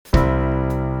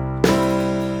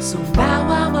So now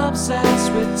I'm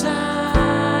obsessed with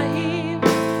time.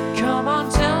 Come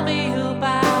on, tell me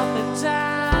about the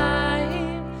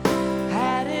time.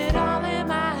 Had it all in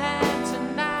my hand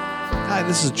tonight. Hi,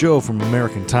 this is Joe from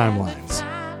American Timelines.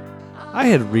 I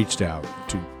had reached out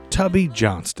to Tubby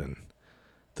Johnston,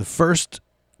 the first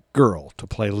girl to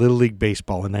play Little League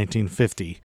Baseball in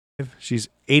 1950. She's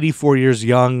 84 years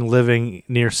young, living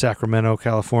near Sacramento,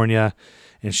 California,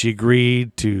 and she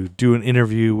agreed to do an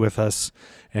interview with us.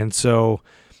 And so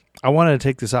I wanted to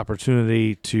take this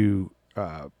opportunity to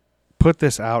put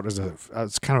this out as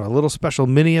kind of a little special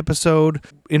mini episode.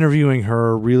 Interviewing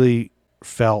her really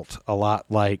felt a lot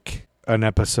like an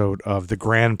episode of The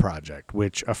Grand Project,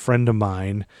 which a friend of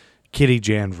mine, Kitty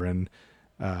Janvrin,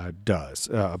 does,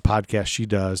 a podcast she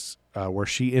does where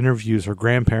she interviews her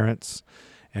grandparents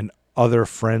and other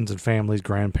friends and family's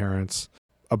grandparents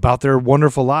about their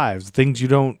wonderful lives, things you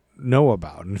don't know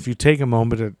about. And if you take a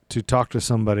moment to talk to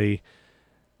somebody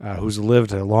who's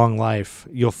lived a long life,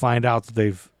 you'll find out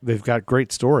that they've got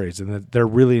great stories and that they're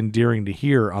really endearing to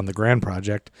hear on The Grand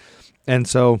Project. And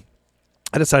so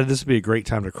I decided this would be a great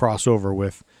time to cross over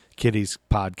with Kitty's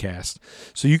podcast.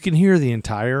 So you can hear the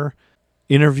entire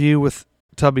interview with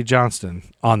Tubby Johnston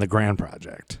on The Grand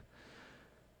Project.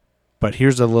 But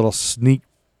here's a little sneak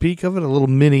peek of it, a little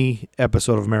mini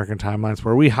episode of American Timelines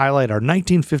where we highlight our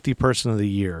 1950 Person of the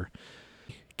Year,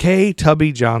 Kay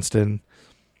Tubby Johnston,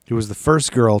 who was the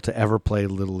first girl to ever play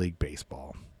Little League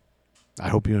Baseball. I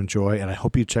hope you enjoy, and I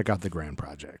hope you check out The Grand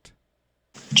Project.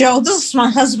 Joe, this is my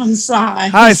husband, Cy.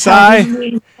 Hi, Cy.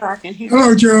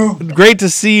 Hello, Joe. Great to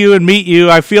see you and meet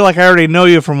you. I feel like I already know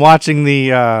you from watching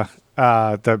the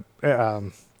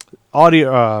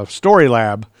audio Story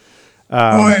Lab.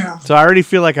 Yeah. So I already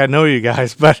feel like I know you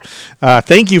guys, but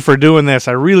thank you for doing this.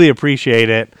 I really appreciate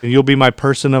it. You'll be my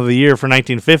Person of the Year for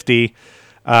 1950.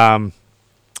 But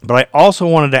I also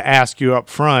wanted to ask you up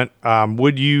front, are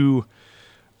you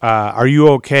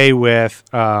okay with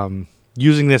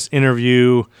using this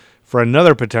interview for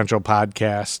another potential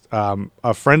podcast?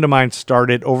 A friend of mine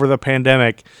started over the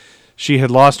pandemic. She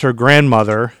had lost her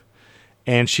grandmother,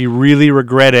 and she really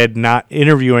regretted not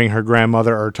interviewing her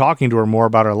grandmother or talking to her more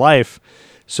about her life.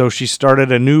 So she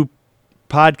started a new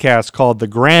podcast called The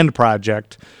Grand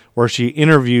Project, where she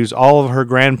interviews all of her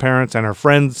grandparents and her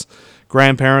friends'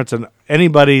 grandparents and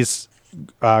anybody's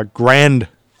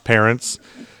grandparents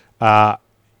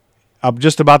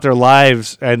just about their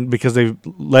lives, and because they've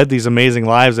led these amazing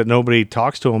lives that nobody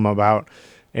talks to them about.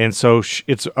 And so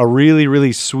it's a really,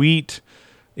 really sweet,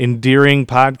 endearing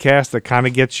podcast that kind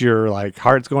of gets your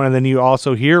hearts going, and then you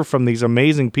also hear from these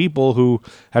amazing people who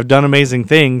have done amazing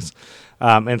things.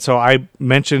 And so I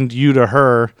mentioned you to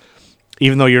her,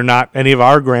 even though you're not any of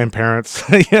our grandparents.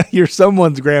 You're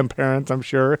someone's grandparents, I'm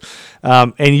sure.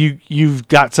 And you've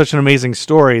got such an amazing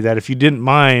story that if you didn't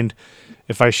mind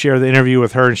if I share the interview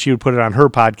with her and she would put it on her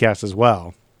podcast as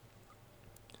well.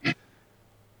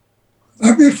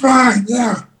 That'd be fine,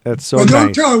 yeah. That's so but nice.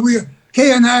 Don't tell her,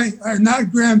 Kay and I are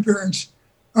not grandparents,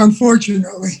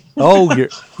 unfortunately. Oh,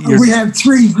 we have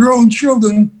 3 grown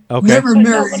children, okay. Never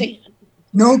married,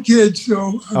 no kids,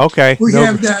 so okay. we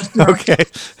have that. Okay,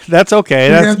 that's okay.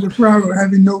 We have the problem of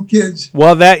having no kids.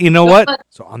 Well, you know what?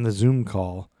 So on the Zoom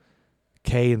call,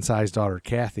 Kay and Cy's daughter,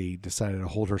 Kathy, decided to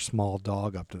hold her small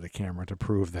dog up to the camera to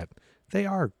prove that they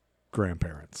are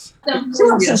grandparents.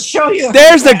 Just show you.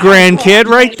 There's the grandkid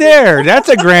right there. That's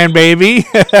a grandbaby.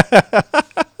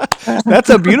 That's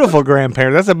a beautiful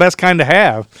grandparent. That's the best kind to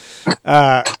have.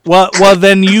 Well,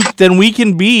 then we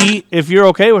can be, if you're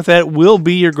okay with that, we'll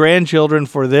be your grandchildren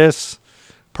for this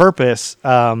purpose.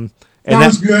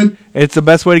 Sounds good. It's the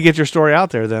best way to get your story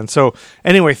out there then. So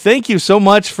anyway, thank you so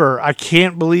much I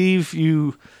can't believe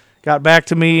you got back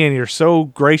to me and you're so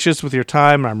gracious with your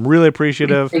time. I'm really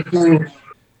appreciative.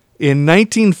 In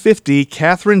 1950,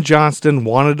 Katherine Johnston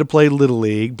wanted to play Little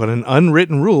League, but an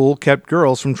unwritten rule kept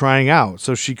girls from trying out.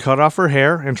 So she cut off her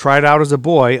hair and tried out as a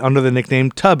boy under the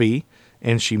nickname Tubby,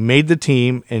 and she made the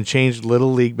team and changed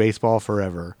Little League Baseball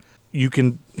forever. You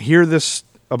can hear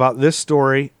about this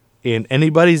story in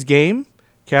Anybody's Game.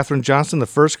 Katherine Johnston, the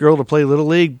first girl to play Little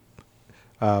League,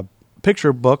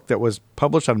 picture book that was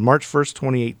published on March 1st,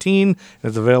 2018.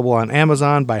 It's available on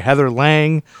Amazon by Heather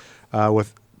Lang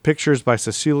with pictures by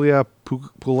Cecilia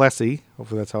Pulesi.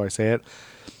 Hopefully that's how I say it.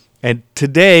 And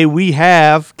today we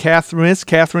have Miss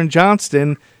Katherine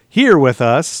Johnston here with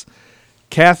us.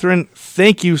 Katherine,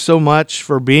 thank you so much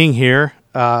for being here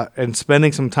and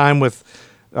spending some time with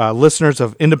listeners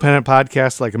of independent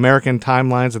podcasts like American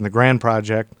Timelines and The Grand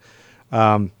Project.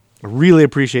 I really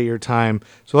appreciate your time.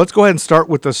 So let's go ahead and start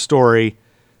with the story.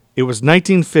 It was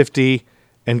 1950,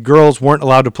 and girls weren't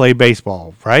allowed to play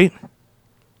baseball, right?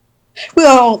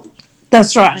 Well,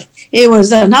 that's right. It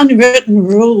was an unwritten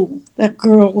rule that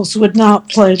girls would not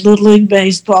play Little League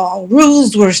Baseball.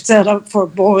 Rules were set up for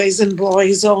boys and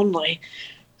boys only.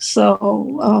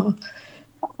 So,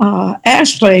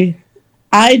 actually,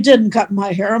 I didn't cut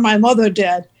my hair. My mother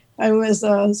did. I was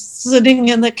sitting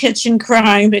in the kitchen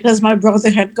crying because my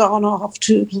brother had gone off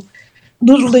to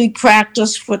Little League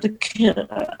practice for the kid,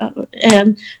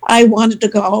 and I wanted to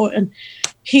go. And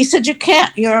he said, "You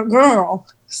can't. You're a girl."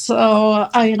 So,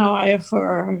 I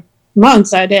for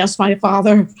months I'd ask my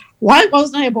father, "Why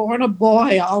wasn't I born a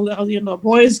boy?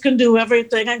 Boys can do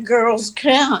everything and girls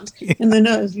can't." And then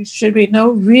there should be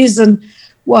no reason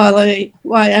why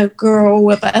a girl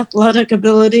with athletic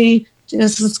ability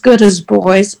just as good as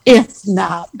boys, if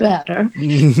not better,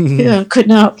 could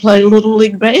not play Little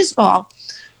League Baseball.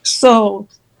 So,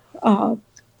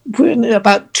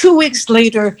 about 2 weeks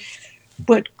later,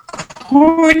 but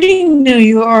Corning, New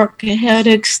York had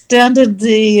extended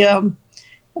the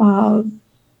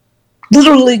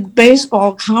Little League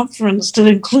Baseball conference to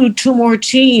include 2 more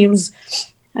teams.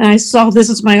 And I saw this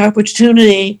as my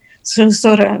opportunity to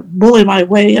sort of bully my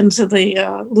way into the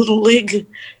Little League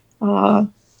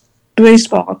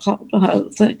baseball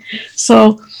club thing.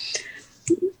 So,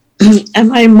 and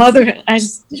my mother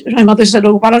said,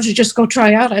 "Oh, why don't you just go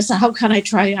try out?" I said, "How can I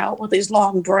try out with these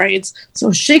long braids?"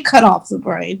 So she cut off the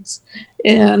braids,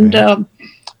 and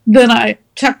then I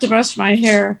tucked the rest of my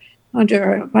hair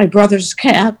under my brother's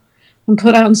cap and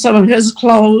put on some of his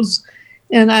clothes,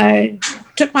 and I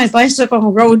took my bicycle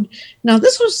and rode. Now,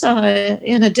 this was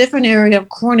in a different area of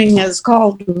Corning. It's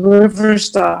called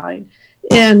Riverside,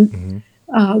 and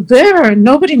there,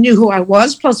 nobody knew who I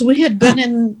was. Plus, we had been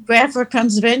in Bradford,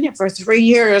 Pennsylvania for 3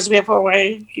 years before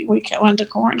we went to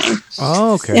Corning.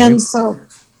 Oh, okay. And so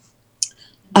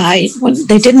when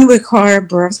they didn't require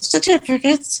birth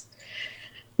certificates,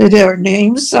 their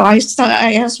names. So I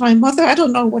asked my mother, I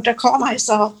don't know what to call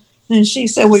myself. And she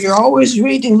said, "Well, you're always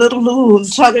reading Little Lulu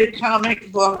and Tubby comic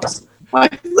books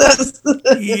like this."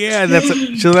 Yeah, that's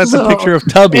a picture of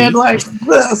Tubby. And like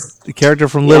this. The character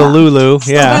from Little Lulu.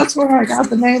 So Yeah. that's where I got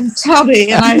the name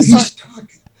Tubby. And I thought,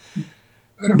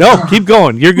 No, keep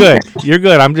going. You're good. You're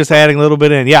good. I'm just adding a little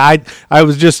bit in. Yeah, I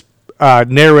was just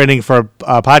narrating for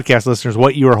podcast listeners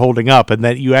what you were holding up, and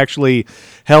that you actually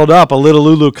held up a Little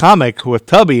Lulu comic with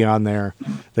Tubby on there,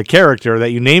 the character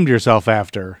that you named yourself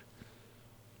after.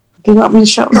 "Do you want me to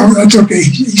show No, you?" that's okay.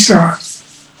 He saw it.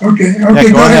 Okay,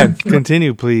 Yeah, go ahead.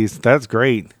 Continue, please. That's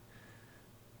great.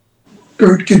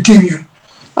 Good, continue.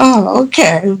 Oh,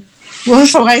 okay. Well,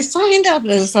 so I signed up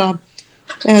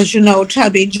as you know,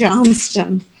 Tubby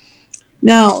Johnston.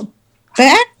 Now,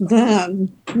 back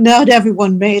then, not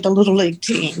everyone made a Little League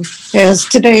team. As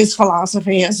today's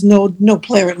philosophy is no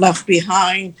player left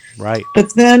behind. Right.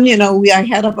 But then, I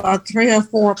had about 3 or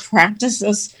 4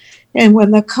 practices, and when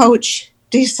the coach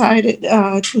decided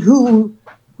who,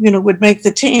 would make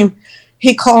the team,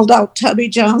 he called out Tubby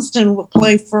Johnston would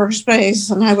play first base,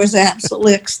 and I was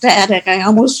absolutely ecstatic. I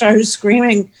almost started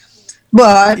screaming,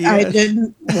 but I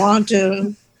didn't want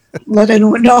to let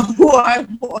anyone know who I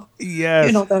was.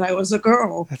 Yes. That I was a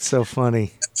girl. That's so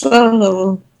funny.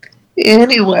 So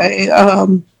anyway,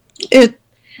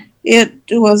 it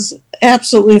was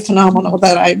absolutely phenomenal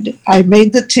that I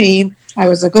made the team. I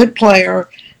was a good player,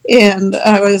 and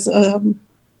I was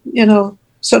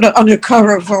sort of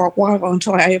undercover for a while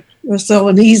until I was so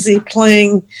uneasy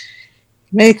playing,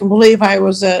 making believe I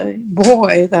was a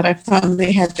boy, that I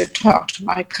finally had to talk to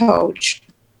my coach.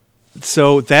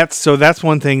 So that's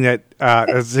one thing that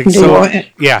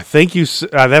yeah, thank you.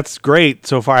 That's great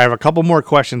so far. I have a couple more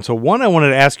questions. So one, I wanted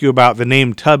to ask you about the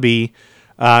name Tubby,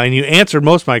 and you answered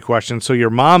most of my questions. So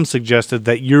your mom suggested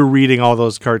that you're reading all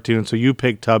those cartoons, so you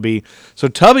picked Tubby. So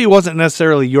Tubby wasn't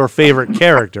necessarily your favorite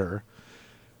character.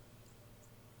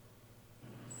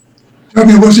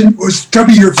 Was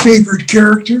Tubby your favorite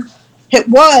character? It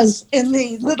was in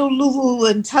the Little Lulu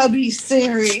and Tubby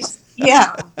series.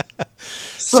 Yeah.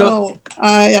 So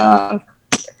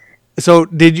So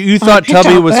did you thought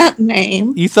Tubby was that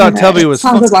name? You thought Tubby was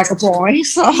sounded like a boy.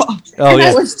 So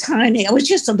I was tiny. I was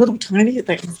just a little tiny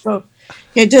thing. So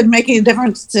it didn't make any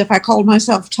difference if I called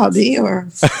myself Tubby or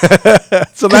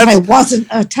so I wasn't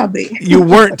a Tubby. You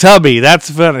weren't Tubby. That's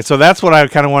funny. So that's what I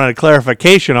kind of wanted a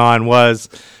clarification on was.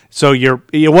 So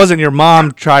it wasn't your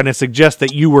mom trying to suggest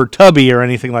that you were Tubby or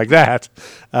anything like that.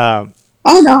 Oh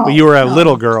no! But you were a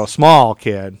little girl, small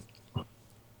kid.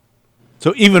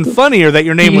 So even funnier that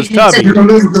your name was Tubby. You're a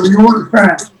little girl. You weren't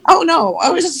fat. Oh no! I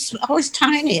was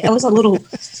tiny. I was a little.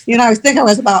 I think I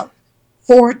was about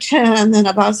 4'10", and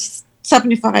about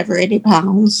 75 or 80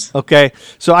 pounds. Okay,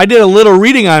 so I did a little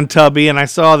reading on Tubby, and I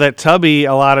saw that Tubby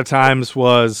a lot of times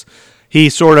he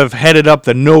sort of headed up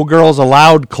the No Girls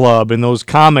Allowed club in those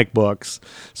comic books.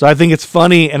 So I think it's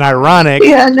funny and ironic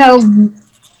Yeah, no,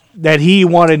 that he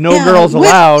wanted no yeah, girls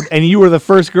allowed, and you were the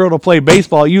first girl to play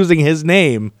baseball using his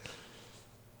name.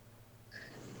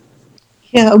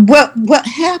 yeah. What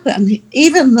happened?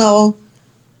 Even though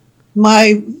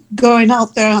my going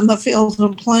out there on the field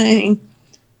and playing,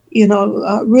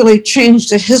 really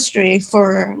changed the history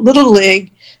for Little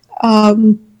League.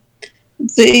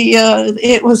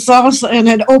 It was also, and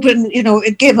it opened,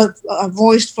 it gave a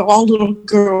voice for all little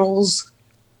girls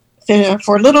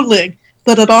for Little League,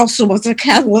 but it also was a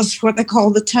catalyst for what they call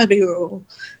the Tubby Rule.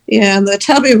 And the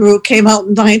Tubby Rule came out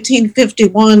in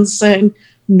 1951 saying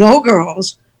no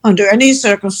girls under any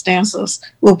circumstances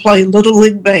will play Little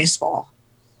League baseball.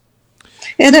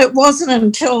 And it wasn't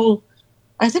until,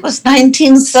 I think it was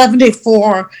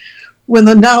 1974, when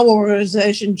the Now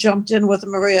organization jumped in with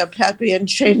Maria Pepe and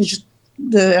changed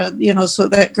so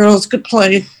that girls could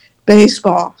play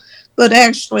baseball. But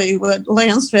actually, what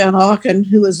Lance Van Auken,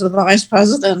 who was the vice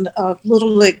president of Little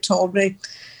League, told me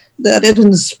that it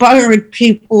inspired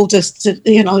people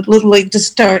Little League to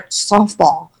start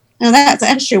softball. And that's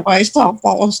actually why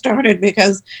softball started,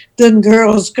 because then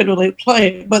girls could really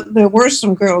play. But there were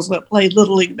some girls that played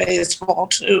Little League baseball,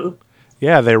 too.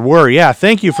 Yeah, there were. Yeah,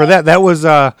 thank you for that. That was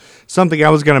something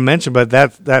I was going to mention, but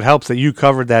that helps that you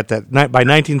covered that. That by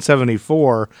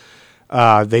 1974,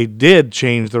 they did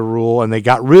change the rule, and they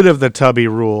got rid of the Tubby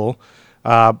rule.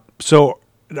 So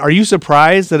are you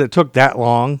surprised that it took that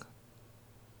long,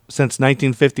 since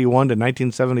 1951 to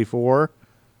 1974?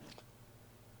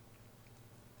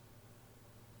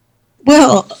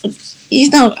 Well,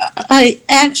 I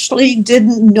actually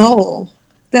didn't know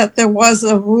that there was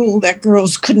a rule that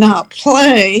girls could not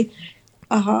play.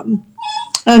 And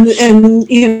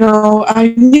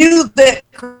I knew that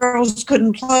girls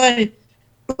couldn't play,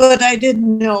 but I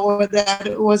didn't know that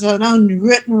it was an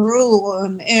unwritten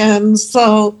rule. And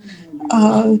so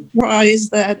realized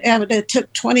that it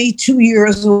took 22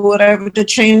 years or whatever to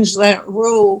change that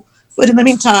rule. But in the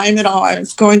meantime, I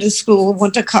was going to school,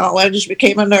 went to college,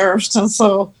 became a nurse. And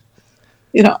so,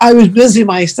 I was busy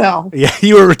myself. Yeah,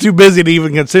 you were too busy to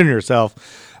even consider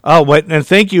yourself. Oh, and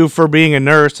thank you for being a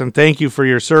nurse, and thank you for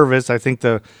your service. I think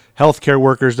the healthcare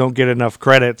workers don't get enough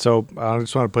credit, so I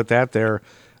just want to put that there.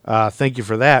 Thank you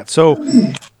for that. So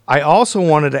I also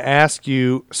wanted to ask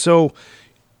you, so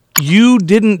you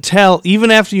didn't tell,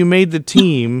 even after you made the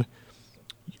team,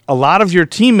 a lot of your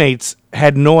teammates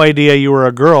had no idea you were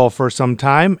a girl for some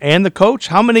time, and the coach.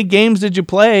 How many games did you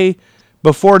play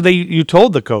before you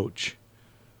told the coach?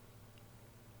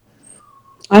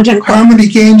 How many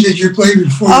games did you play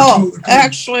before you told the coach?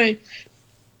 Actually,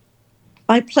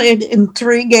 I played in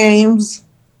 3 games,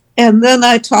 and then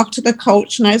I talked to the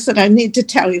coach, and I said, I need to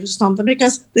tell you something,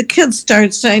 because the kids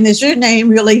started saying, is your name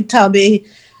really Tubby?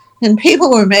 And people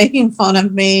were making fun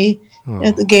of me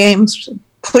at the games,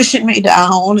 pushing me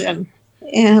down,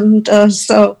 and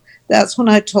so that's when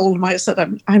I told him. I said,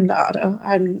 I'm not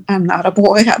a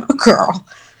boy, I'm a girl.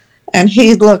 And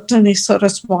he looked and he sort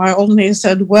of smiled and he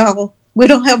said, well, we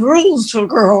don't have rules for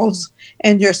girls,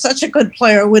 and you're such a good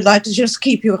player, we'd like to just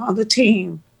keep you on the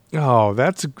team. Oh,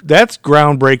 that's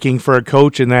groundbreaking for a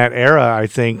coach in that era, I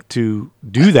think, to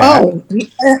do that. Oh,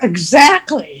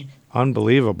 exactly.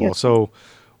 Unbelievable. Yeah. So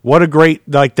what a great,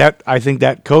 that, I think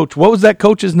that coach, what was that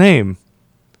coach's name?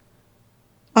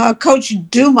 Coach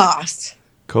Dumas.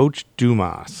 Coach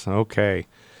Dumas. Okay.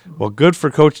 Well, good for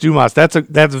Coach Dumas. That's a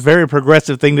very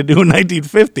progressive thing to do in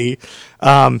 1950.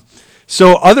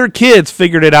 So other kids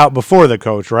figured it out before the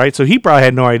coach, right? So he probably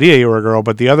had no idea you were a girl,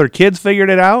 but the other kids figured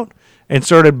it out and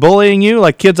started bullying you,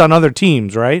 like kids on other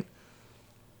teams, right?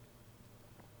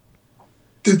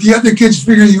 Did the other kids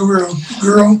figure you were a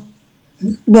girl?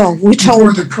 Well, we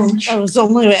told the coach. It was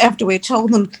only after we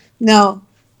told them. No.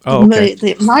 Oh,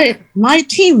 okay. My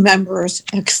team members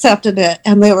accepted it,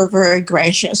 and they were very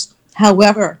gracious.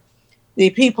 However, the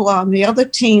people on the other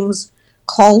teams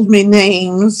called me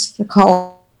names. They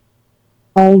called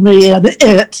me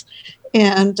it.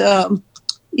 And,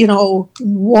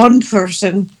 one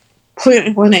person,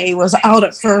 when he was out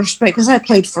at first base, because I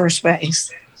played first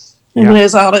base. And when he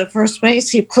was out at first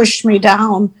base, he pushed me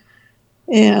down.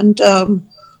 And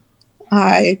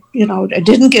I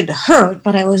didn't get hurt,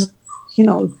 but I was,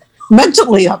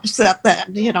 mentally upset that,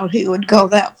 he would go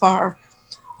that far.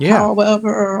 Yeah.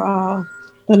 However,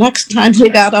 the next time he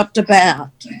got up to bat,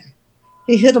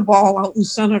 he hit a ball out in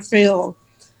center field.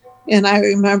 And I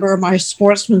remember my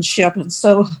sportsmanship. And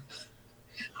so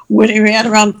when he ran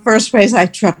around first base, I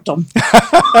tripped him.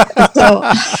 So,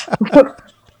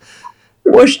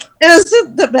 which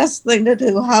isn't the best thing to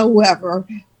do. However,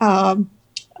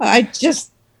 I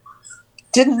just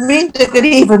didn't mean to get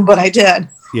even, but I did.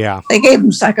 Yeah. They gave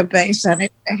him second base anyway.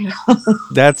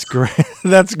 That's great.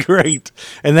 That's great.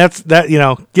 And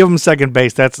give him second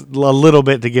base. That's a little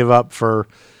bit to give up for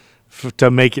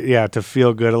to make it, to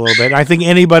feel good a little bit. I think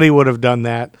anybody would have done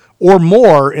that or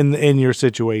more in your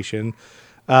situation.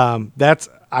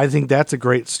 I think that's a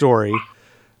great story.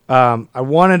 I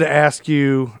wanted to ask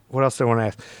you, what else do I want to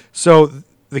ask? So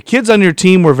the kids on your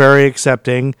team were very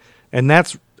accepting, and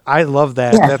I love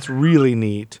that. Yeah. That's really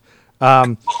neat.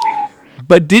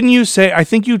 But didn't you say, I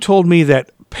think you told me that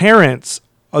parents,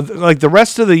 like the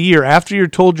rest of the year after you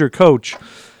told your coach,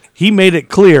 he made it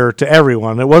clear to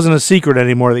everyone. It wasn't a secret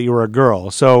anymore that you were a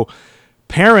girl. So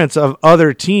parents of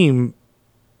other team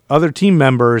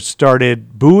members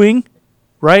started booing,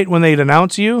 right, when they'd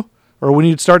announce you or when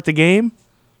you'd start the game?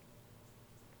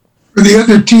 Were the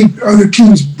other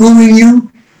teams booing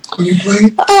you when you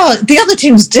played? Oh, the other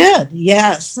teams did,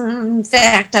 yes. In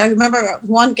fact, I remember at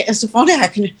one game, it's funny,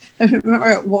 I remember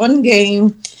at one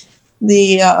game,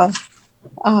 the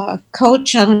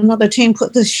coach on another team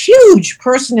put this huge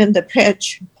person in the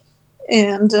pitch.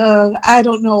 And I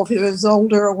don't know if he was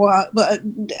older or what, but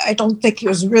I don't think he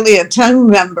was really a team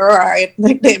member. I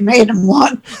think they made him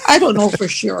one. I don't know for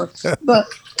sure. But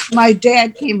my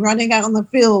dad came running out on the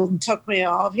field and took me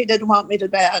off. He didn't want me to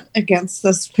bat against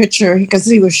this pitcher because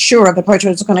he was sure the pitcher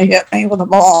was going to hit me with a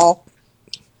ball.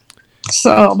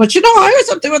 So, but I was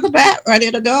up there with the bat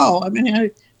ready to go. I mean,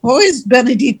 I've always been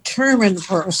a determined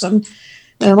person.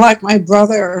 And like my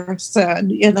brother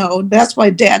said, that's why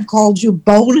Dad called you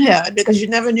bonehead, because you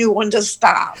never knew when to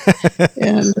stop.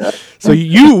 And so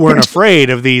you weren't afraid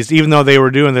of these, even though they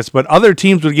were doing this, but other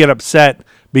teams would get upset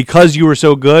because you were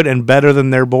so good and better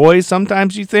than their boys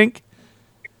sometimes, you think?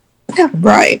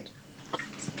 Right.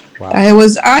 Wow.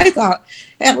 I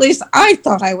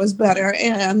thought I was better.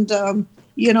 And,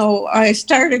 I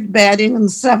started batting in the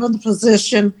seventh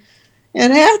position.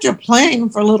 And after playing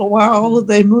for a little while,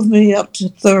 they moved me up to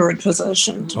third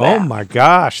position. Oh, my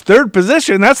gosh. Third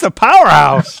position. That's the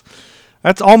powerhouse.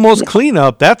 That's almost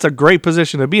cleanup. That's a great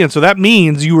position to be in. So that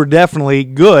means you were definitely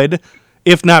good,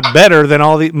 if not better than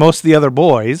most of the other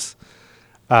boys.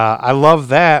 I love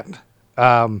that.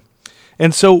 And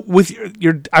so with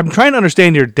I'm trying to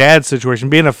understand your dad's situation,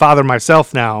 being a father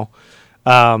myself now,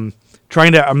 trying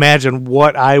to imagine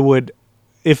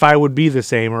if I would be the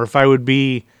same or if I would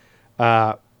be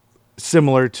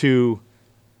similar to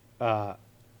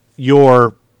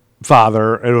your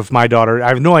father and with my daughter. I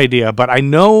have no idea, but I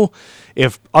know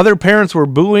if other parents were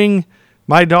booing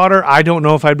my daughter, I don't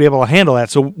know if I'd be able to handle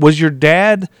that. So was your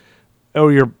dad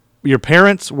or your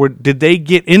parents, did they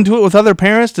get into it with other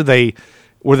parents?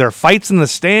 Were there fights in the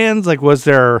stands? Like, was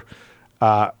there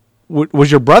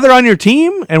was your brother on your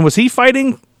team and was he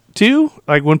fighting too?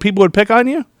 Like when people would pick on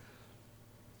you?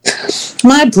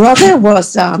 My brother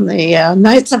was on the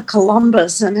Knights of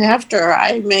Columbus, and after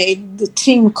I made the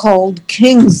team called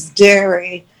King's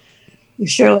Dairy,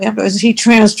 shortly afterwards, he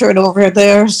transferred over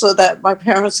there so that my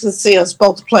parents could see us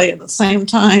both play at the same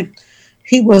time.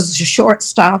 He was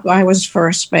shortstop, I was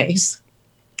first base.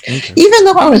 Okay. Even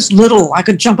though I was little, I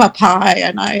could jump up high,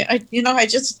 and I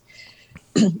just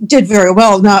did very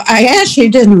well. Now, I actually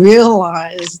didn't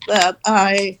realize that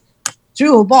I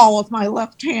threw a ball with my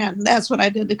left hand. That's what I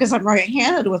did because I'm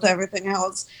right-handed with everything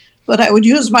else. But I would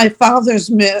use my father's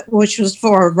mitt, which was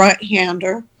for a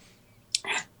right-hander,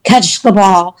 catch the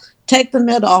ball, take the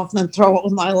mitt off, and then throw it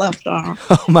with my left arm.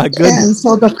 Oh, my goodness. And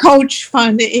so the coach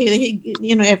finally,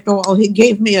 after a while, he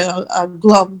gave me a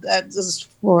glove that is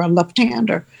for a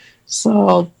left-hander.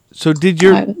 So did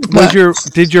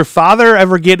your father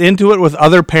ever get into it with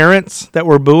other parents that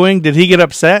were booing? Did he get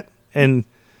upset? And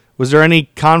was there any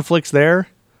conflicts there?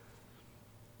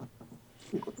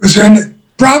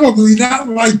 Probably not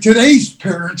like today's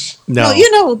parents. No.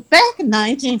 Well, back in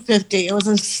 1950, it was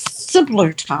a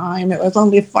simpler time. It was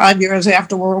only 5 years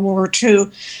after World War II.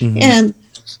 Mm-hmm. And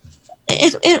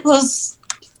it was,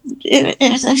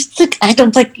 I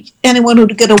don't think anyone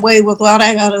would get away with what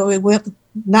I got away with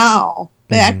now.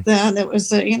 Back then, it was,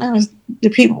 the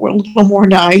people were a little more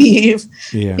naive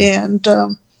and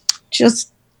just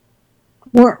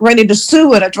weren't ready to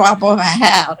sue at a drop of a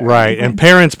hat. Right, and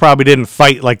parents probably didn't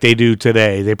fight like they do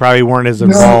today. They probably weren't as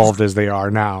involved as they are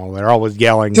now. They're always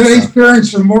yelling. Today's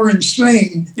parents are more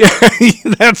insane. Yeah,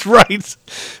 that's right.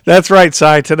 That's right,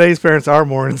 Si. Today's parents are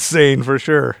more insane for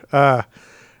sure. What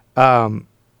I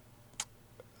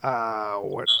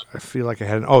feel like I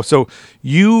had. So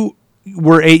you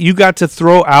you got to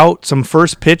throw out some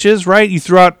first pitches, right? You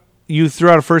threw out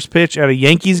a first pitch at a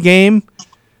Yankees game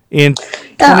in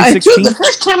 2016. The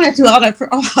first time I threw out, I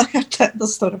got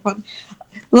this sort of fun.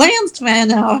 Lance Van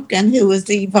Auken, who was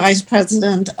the vice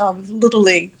president of Little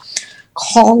League,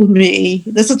 called me.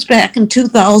 This was back in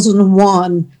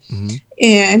 2001. Mm-hmm.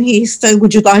 And he said,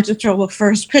 would you like to throw a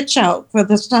first pitch out for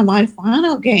the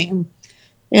semifinal game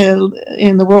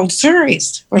in the World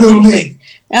Series for Little League?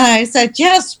 And I said,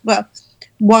 yes, but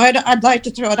I'd like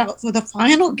to throw it out for the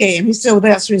final game. He said, well,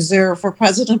 that's reserved for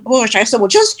President Bush. I said, well,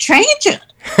 just change it.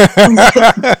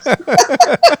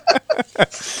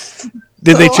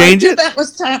 Did they change it? That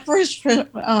was the first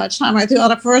time I threw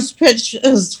out a first pitch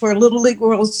is for Little League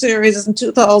World Series in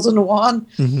 2001.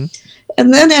 Mm-hmm.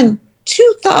 And then in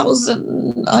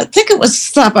 2000, I think it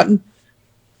was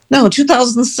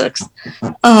 2006,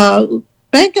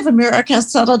 Bank of America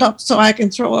set it up so I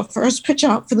can throw a first pitch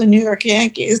out for the New York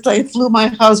Yankees. They flew my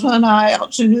husband and I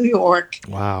out to New York.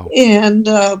 Wow. And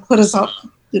put us up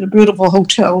in a beautiful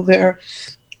hotel there.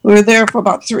 We were there for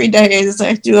about 3 days.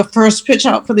 I threw a first pitch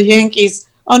out for the Yankees.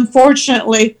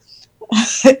 Unfortunately,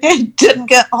 it didn't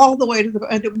get all the way to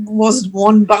it was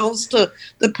one bounce to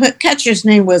the catcher's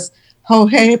name was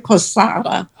Jorge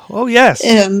Posada. Oh, yes.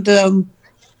 And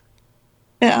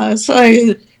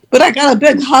but I got a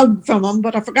big hug from him,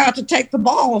 but I forgot to take the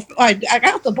ball. I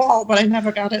got the ball, but I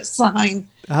never got it signed.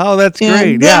 Oh, that's and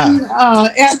great. Then,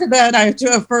 after that, I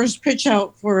threw a first pitch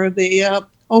out for the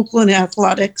Oakland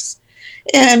Athletics.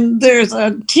 And there's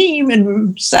a team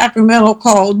in Sacramento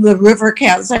called the River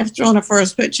Cats. I've thrown a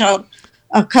first pitch out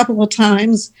a couple of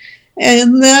times.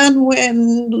 And then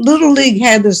when Little League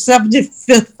had the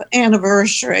 75th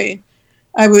anniversary,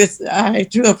 I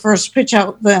threw a first pitch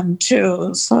out then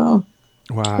too. So,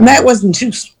 wow. And that was in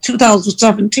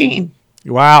 2017.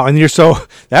 Wow, and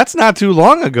that's not too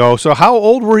long ago. So how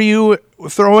old were you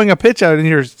throwing a pitch out in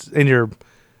your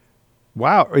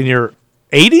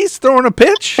 80s throwing a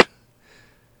pitch?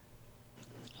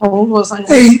 How old was I?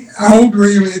 Hey, how old were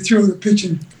you when you threw the pitch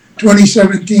in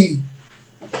 2017?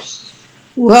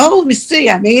 Well, let me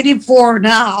see. I'm 84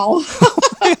 now.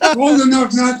 Old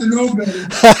enough not to know better.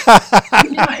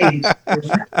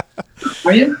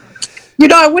 Are you? You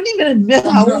know, I wouldn't even admit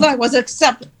how old I was,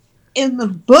 except in the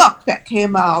book that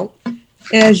came out.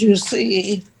 As you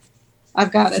see,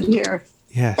 I've got it here.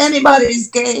 Yes. Anybody's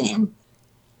Game.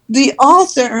 The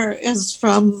author is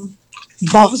from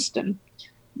Boston.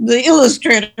 The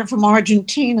illustrator from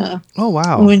Argentina. Oh,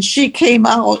 wow. When she came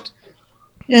out,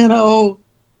 you know,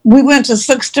 we went to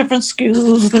 6 different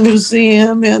schools, the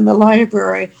museum and the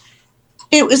library.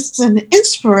 It was an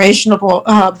inspirational book.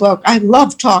 I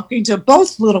love talking to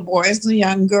both little boys and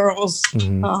young girls,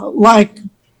 like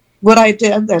what I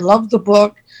did. They loved the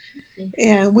book.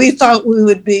 And we thought we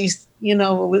would be, you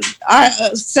know,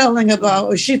 selling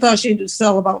about, she thought she'd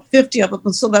sell about 50 of them.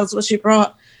 And so that's what she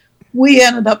brought. We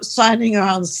ended up signing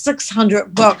around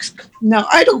 600 books. Now,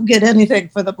 I don't get anything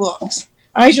for the books.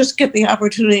 I just get the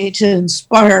opportunity to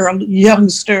inspire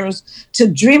youngsters to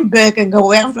dream big and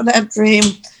go after that dream.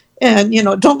 And, you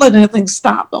know, don't let anything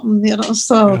stop them, you know.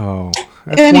 So,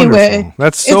 that's anyway. Wonderful.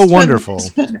 That's so wonderful.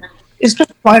 It's been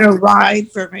quite a ride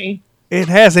for me. It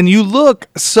has. And you look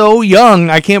so young.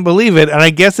 I can't believe it. And I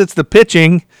guess it's the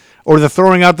pitching or the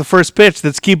throwing out the first pitch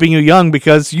that's keeping you young,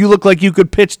 because you look like you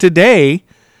could pitch today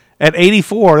at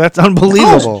 84. That's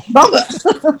unbelievable. Oh, love it.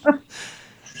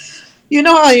 You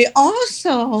know, I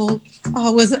also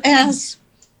was asked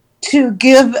to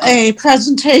give a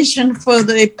presentation for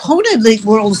the Pony League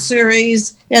World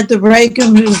Series at the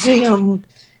Reagan Museum.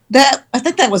 I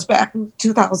think that was back in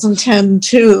 2010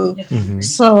 too. Mm-hmm.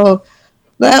 So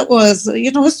that was,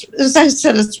 you know, as I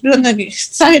said, it's been an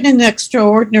exciting,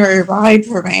 extraordinary ride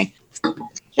for me. You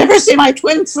ever see my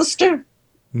twin sister?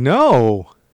 No.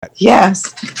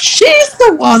 Yes. She's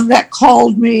the one that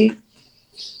called me,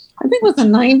 I think it was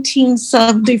in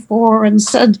 1974, and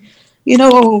said, you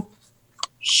know,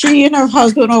 she and her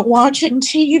husband are watching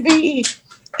TV,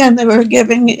 and they were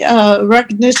giving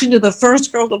recognition to the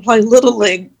first girl to play Little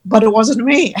League, but it wasn't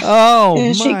me. Oh,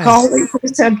 and she called me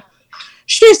and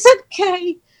she said,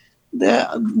 Kay,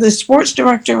 the sports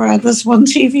director at this one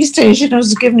TV station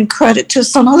was giving credit to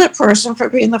some other person for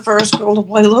being the first girl to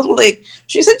play Little League.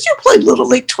 She said, you played Little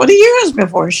League 20 years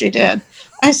before she did.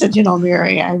 I said, you know,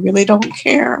 Mary, I really don't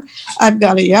care. I've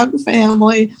got a young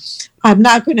family. I'm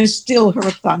not going to steal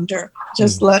her thunder.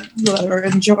 Just let her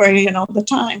enjoy, you know, the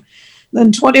time.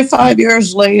 Then 25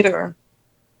 years later,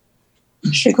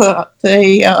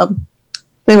 they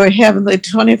were having the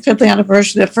 25th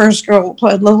anniversary of the first girl who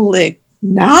played Little League.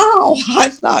 Now I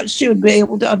thought she would be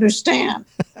able to understand.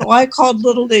 So I called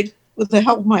Little League with the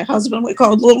help of my husband, we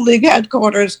called Little League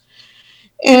headquarters,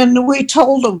 and we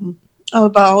told them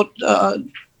about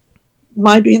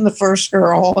my being the first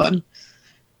girl. And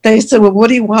they said, well, what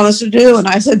do you want us to do? And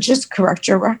I said, just correct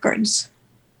your records.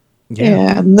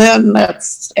 Yeah. And then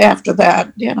that's after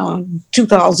that,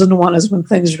 2001 is when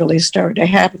things really started to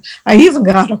happen. I even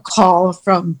got a call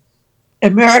from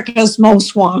America's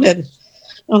Most Wanted.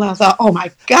 And I thought, oh my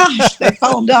gosh, they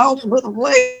found out Little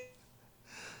League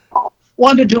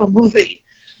wanted to do a movie.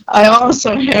 I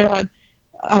also had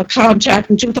a contact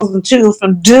in 2002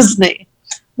 from Disney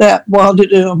that wanted to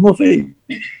do a movie.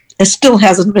 It still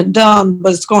hasn't been done,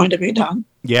 but it's going to be done.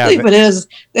 Yeah. I believe it is.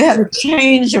 They had a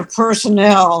change of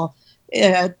personnel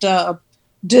at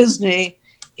Disney,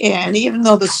 and even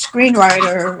though the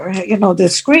screenwriter, the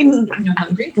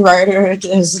screenwriter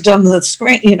has done the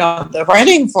the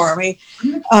writing for me,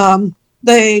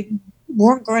 they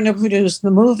weren't going to produce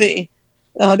the movie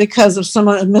because of some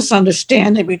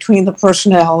misunderstanding between the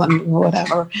personnel and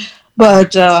whatever.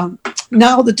 But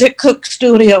now the Dick Cook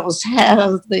Studios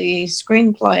have the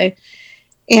screenplay,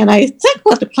 and I think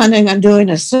what they're planning on doing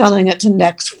is selling it to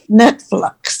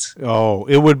Netflix. Oh,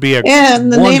 it would be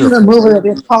and the name of the movie will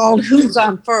be called Who's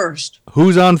on First?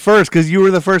 Who's on First? Because you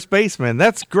were the first baseman.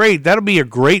 That's great. That'll be a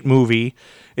great movie.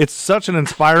 It's such an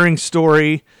inspiring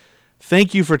story.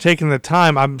 Thank you for taking the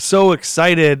time. I'm so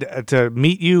excited to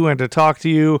meet you and to talk to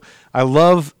you. I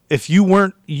love, if you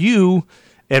weren't you,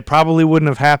 it probably wouldn't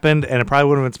have happened, and it probably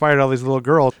wouldn't have inspired all these little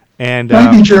girls. And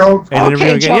thank you, Joe. And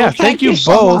Okay, Joe, yeah, thank you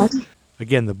so both. much.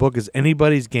 Again, the book is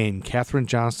Anybody's Game, Katherine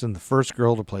Johnston, the first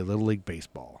girl to play Little League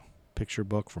Baseball. Picture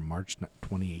book from March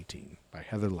 2018 by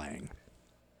Heather Lang.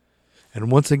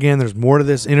 And once again, there's more to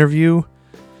this interview.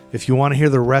 If you want to hear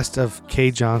the rest of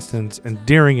Kay Johnston's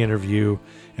endearing interview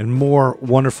and more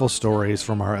wonderful stories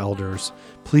from our elders,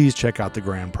 please check out The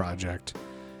Grand Project.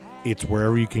 It's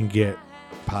wherever you can get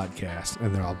podcasts,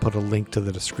 and then I'll put a link to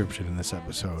the description in this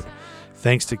episode.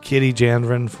 Thanks to Kitty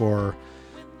Janvrin for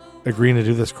agreeing to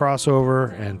do this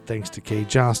crossover, and thanks to Kay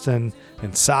Johnston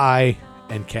and Cy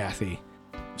and Kathy.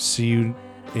 See you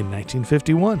in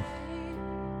 1951.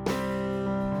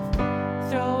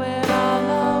 Throw it